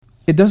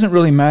it doesn't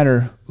really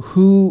matter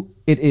who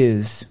it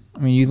is. I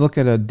mean, you look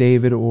at a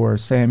David or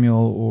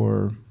Samuel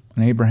or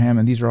an Abraham,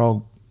 and these are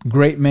all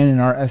great men in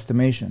our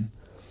estimation.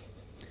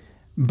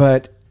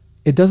 But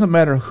it doesn't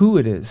matter who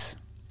it is.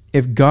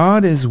 If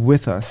God is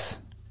with us,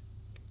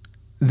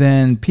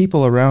 then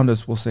people around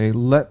us will say,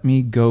 "Let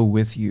me go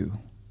with you,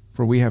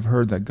 for we have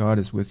heard that God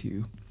is with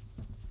you."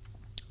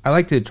 I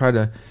like to try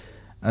to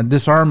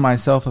disarm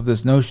myself of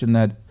this notion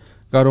that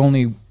God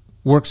only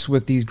works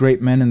with these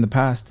great men in the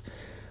past.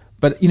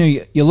 But,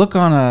 you look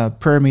on a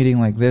prayer meeting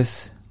like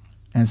this,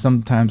 and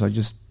sometimes I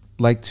just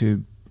like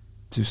to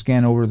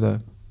scan over the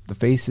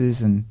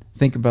faces and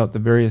think about the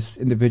various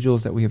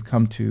individuals that we have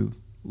come to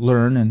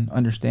learn and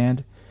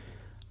understand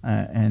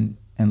and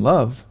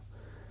love.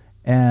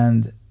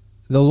 And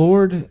the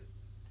Lord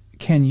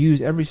can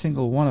use every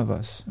single one of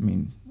us. I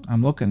mean,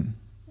 I'm looking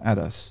at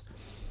us.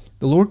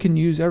 The Lord can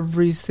use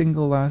every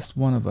single last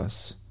one of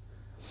us.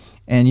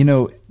 And,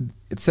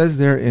 it says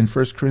there in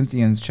 1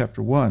 Corinthians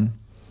chapter 1,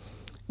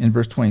 in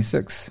verse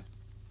 26,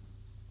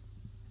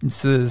 it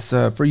says,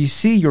 "For you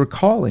see your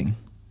calling,"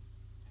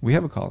 we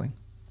have a calling,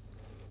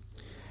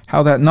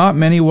 "how that not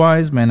many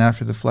wise men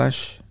after the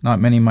flesh, not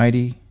many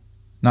mighty,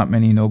 not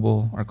many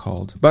noble are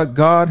called. But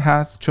God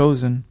hath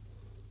chosen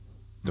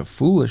the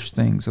foolish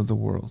things of the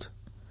world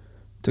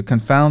to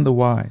confound the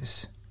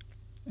wise.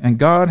 And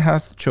God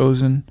hath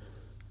chosen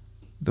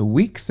the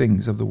weak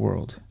things of the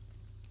world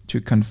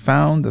to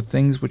confound the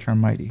things which are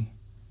mighty.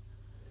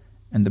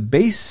 And the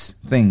base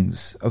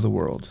things of the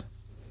world,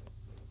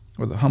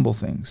 or the humble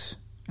things,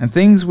 and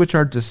things which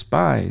are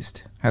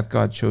despised hath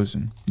God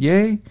chosen.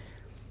 Yea,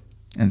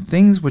 and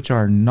things which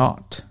are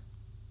not,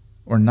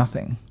 or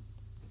nothing,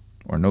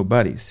 or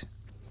nobodies,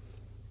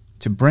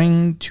 to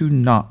bring to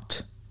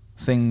naught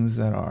things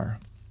that are."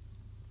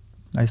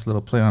 Nice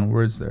little play on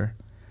words there.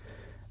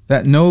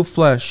 "That no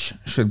flesh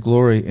should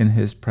glory in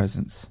his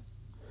presence."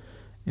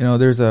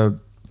 There's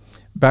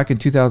back in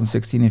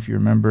 2016, if you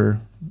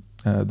remember,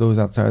 those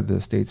outside the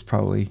States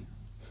probably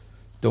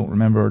don't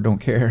remember or don't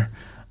care,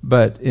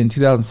 but in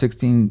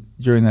 2016,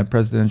 during that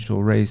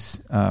presidential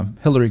race,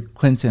 Hillary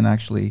Clinton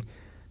actually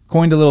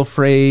coined a little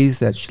phrase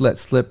that she let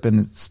slip, and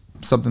it's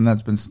something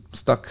that's been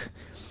stuck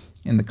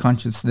in the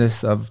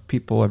consciousness of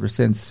people ever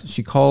since.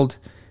 She called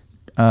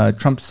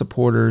Trump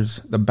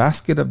supporters the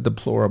basket of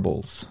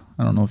deplorables.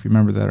 I don't know if you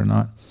remember that or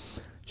not.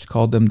 She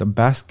called them the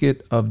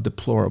basket of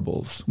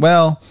deplorables.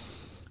 Well,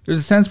 there's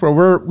a sense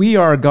where we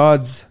are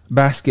God's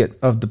basket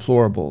of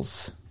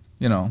deplorables.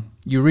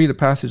 You read a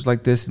passage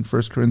like this in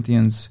 1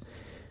 Corinthians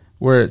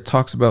where it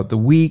talks about the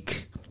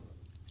weak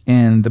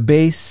and the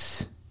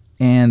base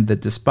and the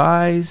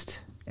despised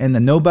and the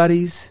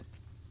nobodies.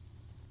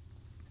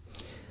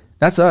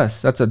 That's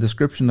us. That's a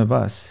description of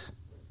us.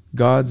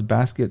 God's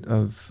basket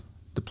of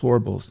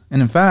deplorables.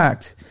 And in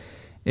fact,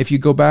 if you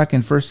go back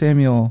in 1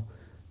 Samuel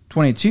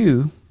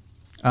 22,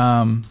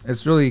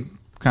 it's really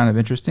kind of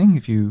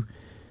interesting.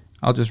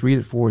 I'll just read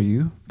it for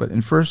you. But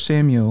in 1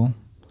 Samuel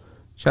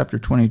chapter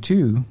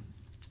 22,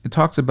 it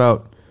talks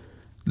about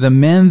the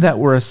men that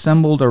were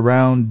assembled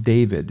around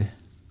David.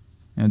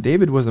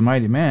 David was a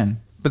mighty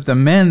man, but the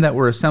men that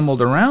were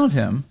assembled around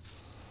him,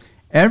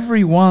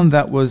 every one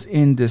that was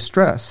in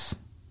distress,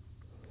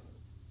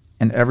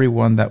 and every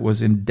one that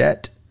was in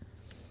debt,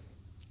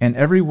 and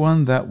every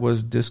one that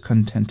was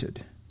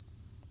discontented,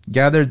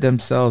 gathered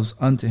themselves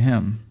unto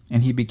him,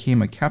 and he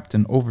became a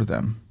captain over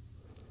them.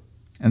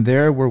 And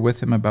there were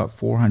with him about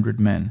 400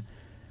 men.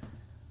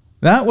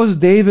 That was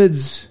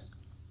David's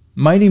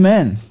mighty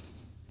men.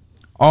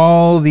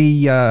 All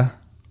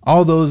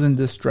those in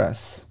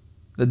distress,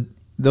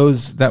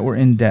 those that were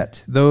in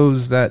debt,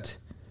 those that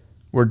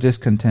were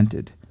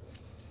discontented.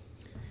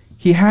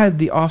 He had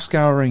the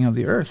offscouring of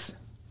the earth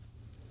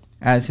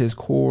as his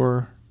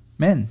core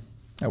men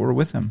that were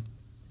with him.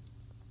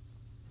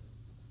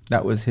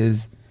 That was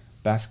his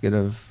basket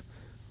of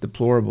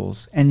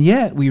deplorables. And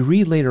yet we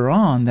read later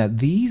on that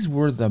these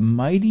were the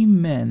mighty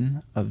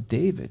men of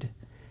David.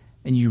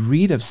 And you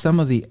read of some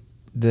of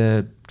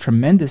the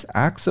tremendous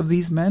acts of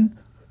these men.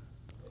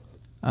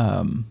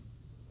 And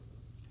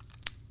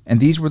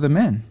these were the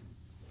men.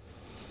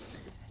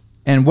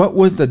 And what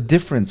was the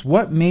difference?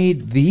 What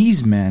made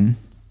these men,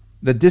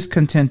 the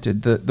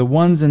discontented, the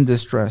ones in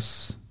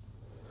distress,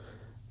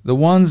 the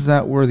ones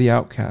that were the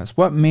outcasts,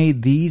 what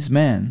made these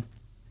men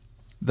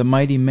the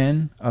mighty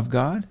men of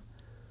God,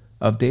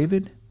 of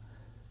David?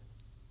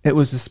 It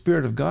was the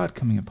Spirit of God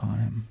coming upon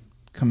him,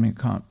 coming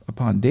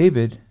upon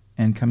David,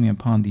 and coming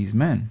upon these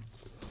men.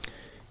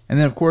 And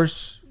then, of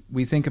course,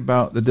 we think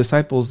about the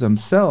disciples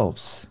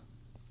themselves,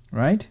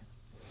 right?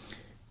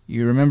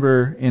 You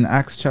remember in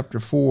Acts chapter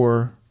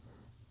 4,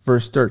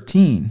 verse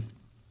 13.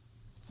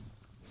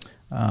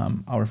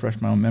 I'll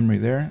refresh my own memory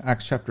there.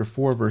 Acts chapter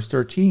 4, verse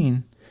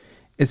 13.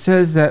 It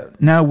says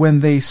that, "Now when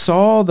they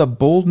saw the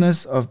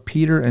boldness of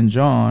Peter and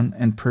John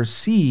and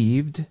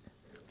perceived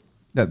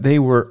that they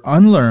were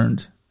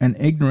unlearned and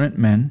ignorant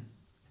men,"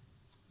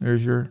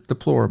 there's your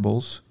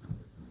deplorables,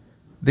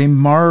 "they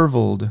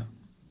marveled,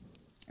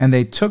 and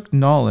they took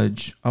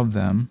knowledge of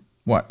them,"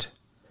 what?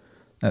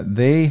 that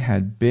they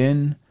had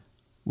been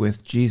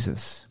with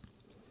Jesus.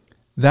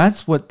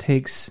 That's what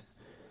takes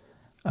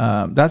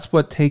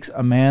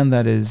a man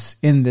that is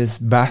in this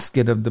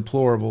basket of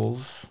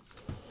deplorables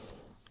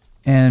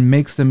and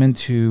makes them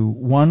into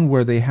one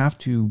where they have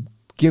to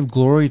give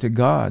glory to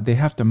God. They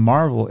have to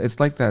marvel. It's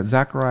like that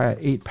Zechariah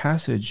 8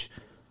 passage.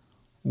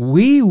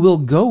 We will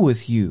go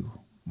with you.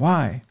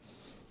 Why?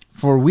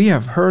 For we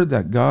have heard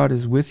that God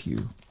is with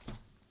you.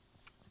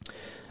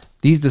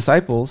 These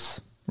disciples,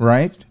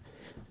 right?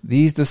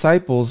 These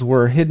disciples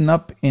were hidden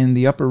up in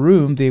the upper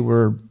room. They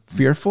were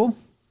fearful.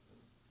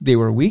 They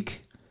were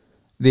weak.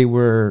 They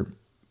were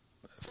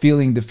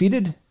feeling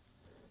defeated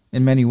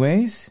in many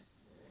ways.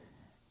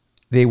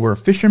 They were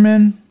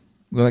fishermen.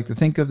 We like to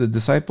think of the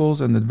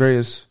disciples and the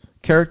various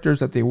characters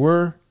that they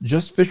were.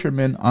 Just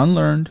fishermen,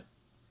 unlearned,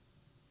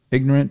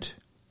 ignorant,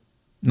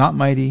 not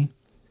mighty.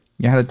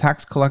 You had a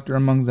tax collector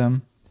among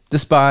them,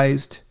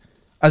 despised,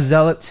 a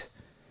zealot.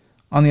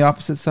 On the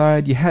opposite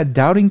side, you had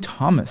doubting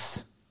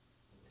Thomas.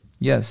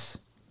 Yes,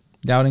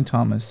 doubting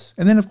Thomas.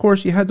 And then, of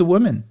course, you had the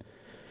women.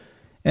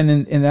 And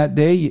in that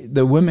day,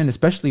 the women,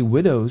 especially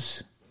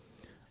widows,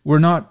 were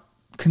not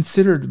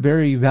considered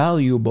very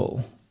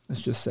valuable,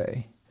 let's just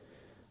say.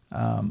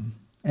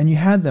 And you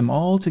had them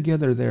all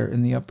together there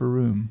in the upper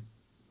room.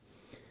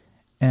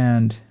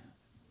 And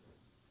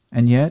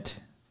yet,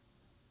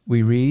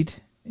 we read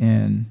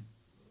in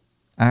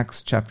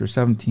Acts chapter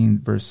 17,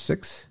 verse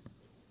 6,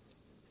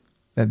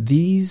 that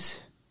these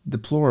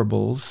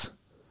deplorables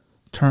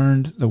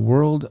turned the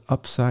world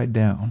upside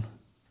down.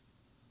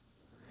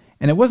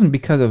 And it wasn't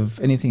because of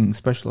anything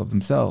special of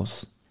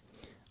themselves,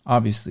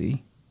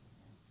 obviously.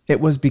 It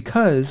was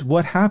because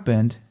what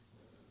happened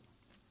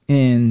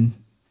in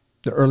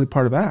the early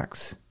part of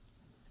Acts.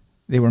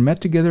 They were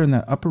met together in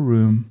that upper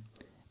room,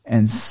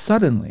 and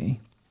suddenly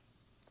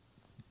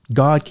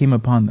God came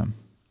upon them.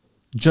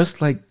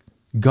 Just like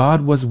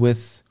God was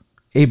with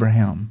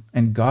Abraham,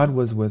 and God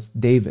was with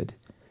David.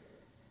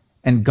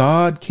 And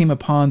God came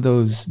upon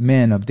those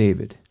men of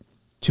David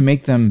to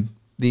make them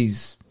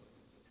these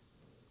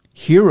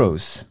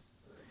heroes.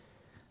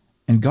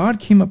 And God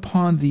came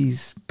upon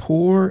these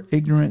poor,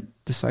 ignorant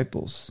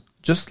disciples,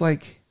 just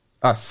like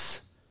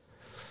us.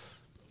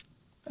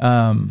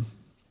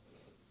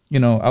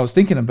 I was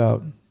thinking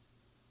about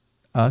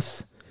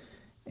us,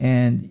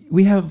 and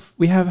we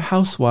have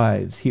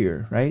housewives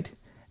here, right?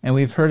 And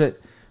we've heard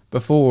it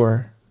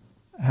before,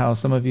 how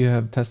some of you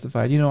have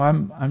testified,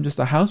 I'm just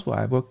a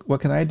housewife.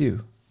 What can I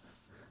do?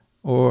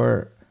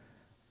 Or,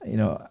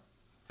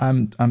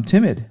 I'm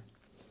timid.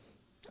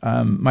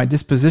 My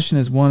disposition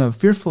is one of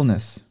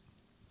fearfulness.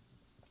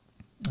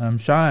 I'm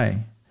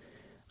shy.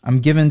 I'm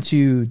given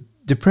to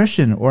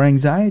depression or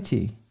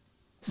anxiety,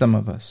 some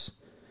of us.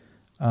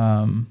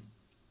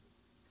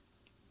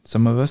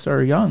 Some of us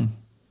are young,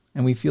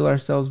 and we feel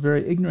ourselves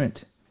very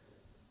ignorant.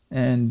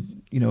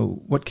 And,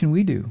 what can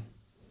we do?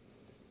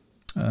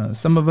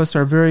 Some of us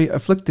are very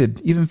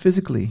afflicted, even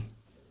physically,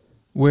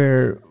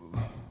 where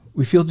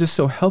we feel just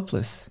so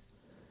helpless.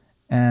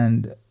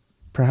 And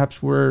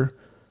perhaps we're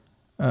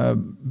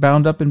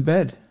bound up in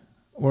bed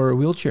or a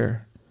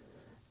wheelchair,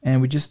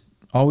 and we just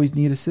always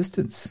need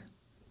assistance.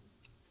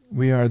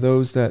 We are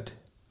those that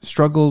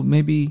struggle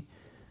maybe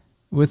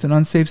with an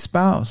unsafe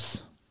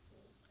spouse,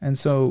 and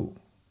so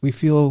we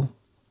feel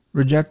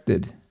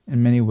rejected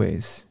in many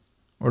ways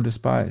or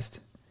despised.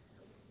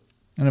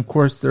 And of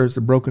course, there's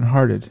the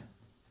brokenhearted,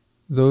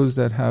 those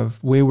that have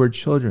wayward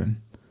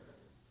children,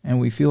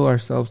 and we feel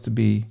ourselves to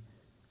be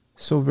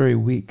so very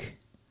weak.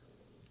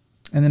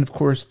 And then, of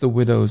course, the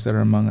widows that are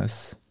among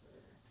us,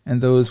 and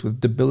those with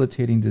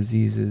debilitating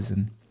diseases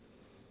and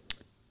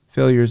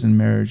failures in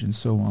marriage and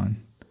so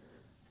on.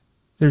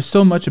 There's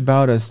so much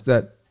about us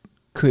that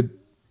could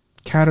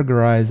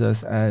categorize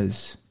us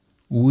as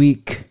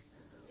weak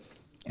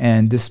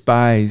and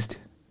despised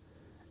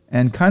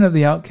and kind of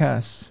the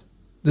outcasts,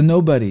 the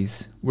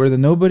nobodies. We're the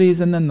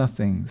nobodies and the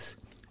nothings.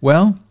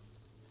 Well,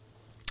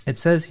 it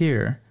says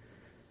here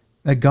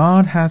that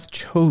God hath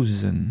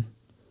chosen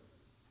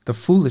the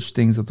foolish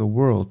things of the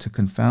world to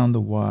confound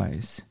the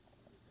wise,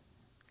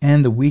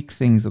 and the weak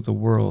things of the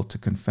world to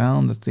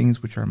confound the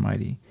things which are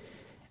mighty.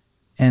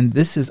 And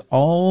this is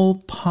all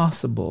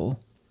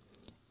possible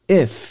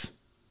if,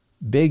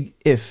 big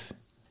if,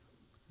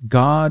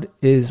 God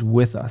is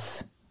with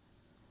us.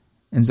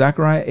 In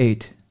Zechariah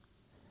 8,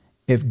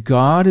 if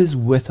God is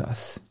with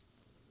us,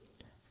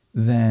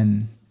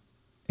 then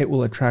it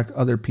will attract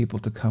other people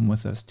to come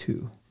with us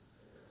too.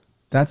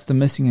 That's the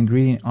missing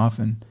ingredient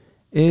often.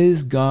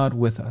 Is God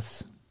with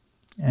us?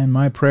 And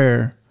my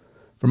prayer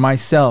for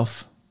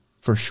myself,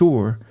 for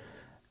sure,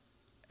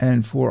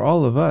 and for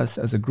all of us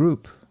as a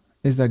group,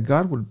 is that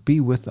God would be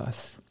with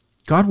us.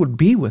 God would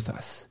be with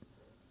us,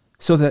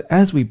 so that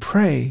as we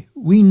pray,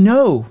 we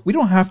know we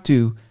don't have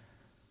to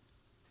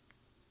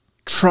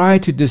try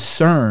to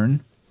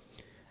discern.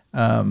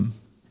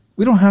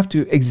 We don't have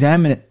to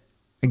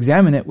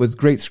examine it with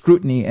great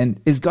scrutiny.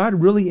 And is God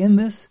really in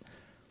this?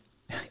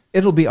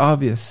 It'll be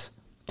obvious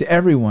to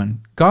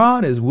everyone.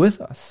 God is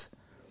with us.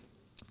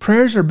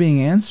 Prayers are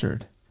being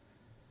answered.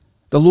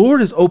 The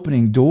Lord is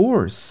opening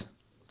doors.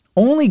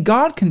 Only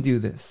God can do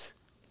this.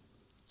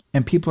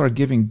 And people are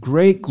giving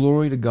great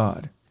glory to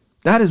God.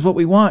 That is what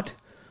we want.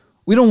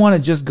 We don't want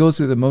to just go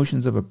through the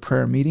motions of a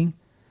prayer meeting.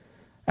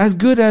 As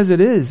good as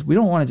it is, we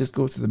don't want to just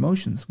go through the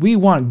motions. We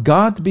want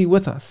God to be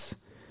with us.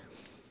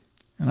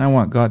 And I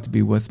want God to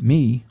be with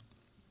me.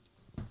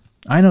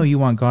 I know you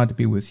want God to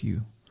be with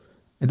you.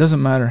 It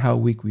doesn't matter how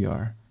weak we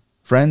are.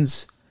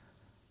 Friends,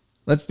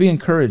 let's be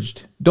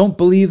encouraged. Don't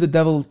believe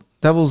the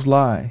devil's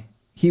lie.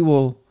 He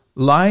will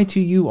lie to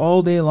you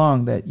all day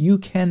long that you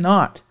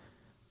cannot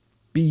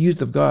be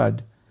used of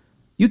God.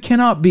 You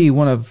cannot be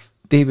one of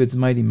David's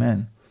mighty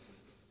men.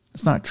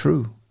 It's not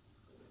true.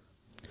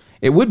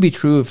 It would be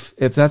true if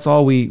that's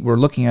all we were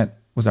looking at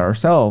was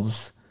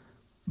ourselves.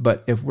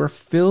 But if we're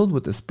filled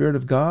with the Spirit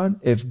of God,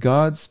 if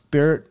God's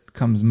Spirit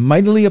comes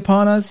mightily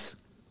upon us,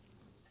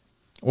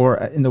 or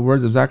in the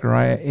words of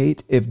Zechariah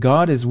 8, if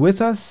God is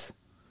with us,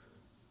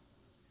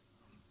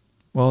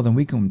 well, then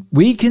we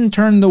can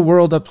turn the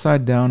world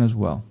upside down as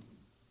well.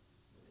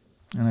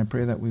 And I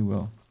pray that we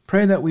will.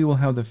 Pray that we will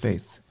have the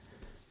faith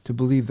to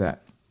believe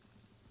that.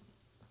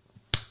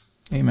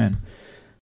 Amen.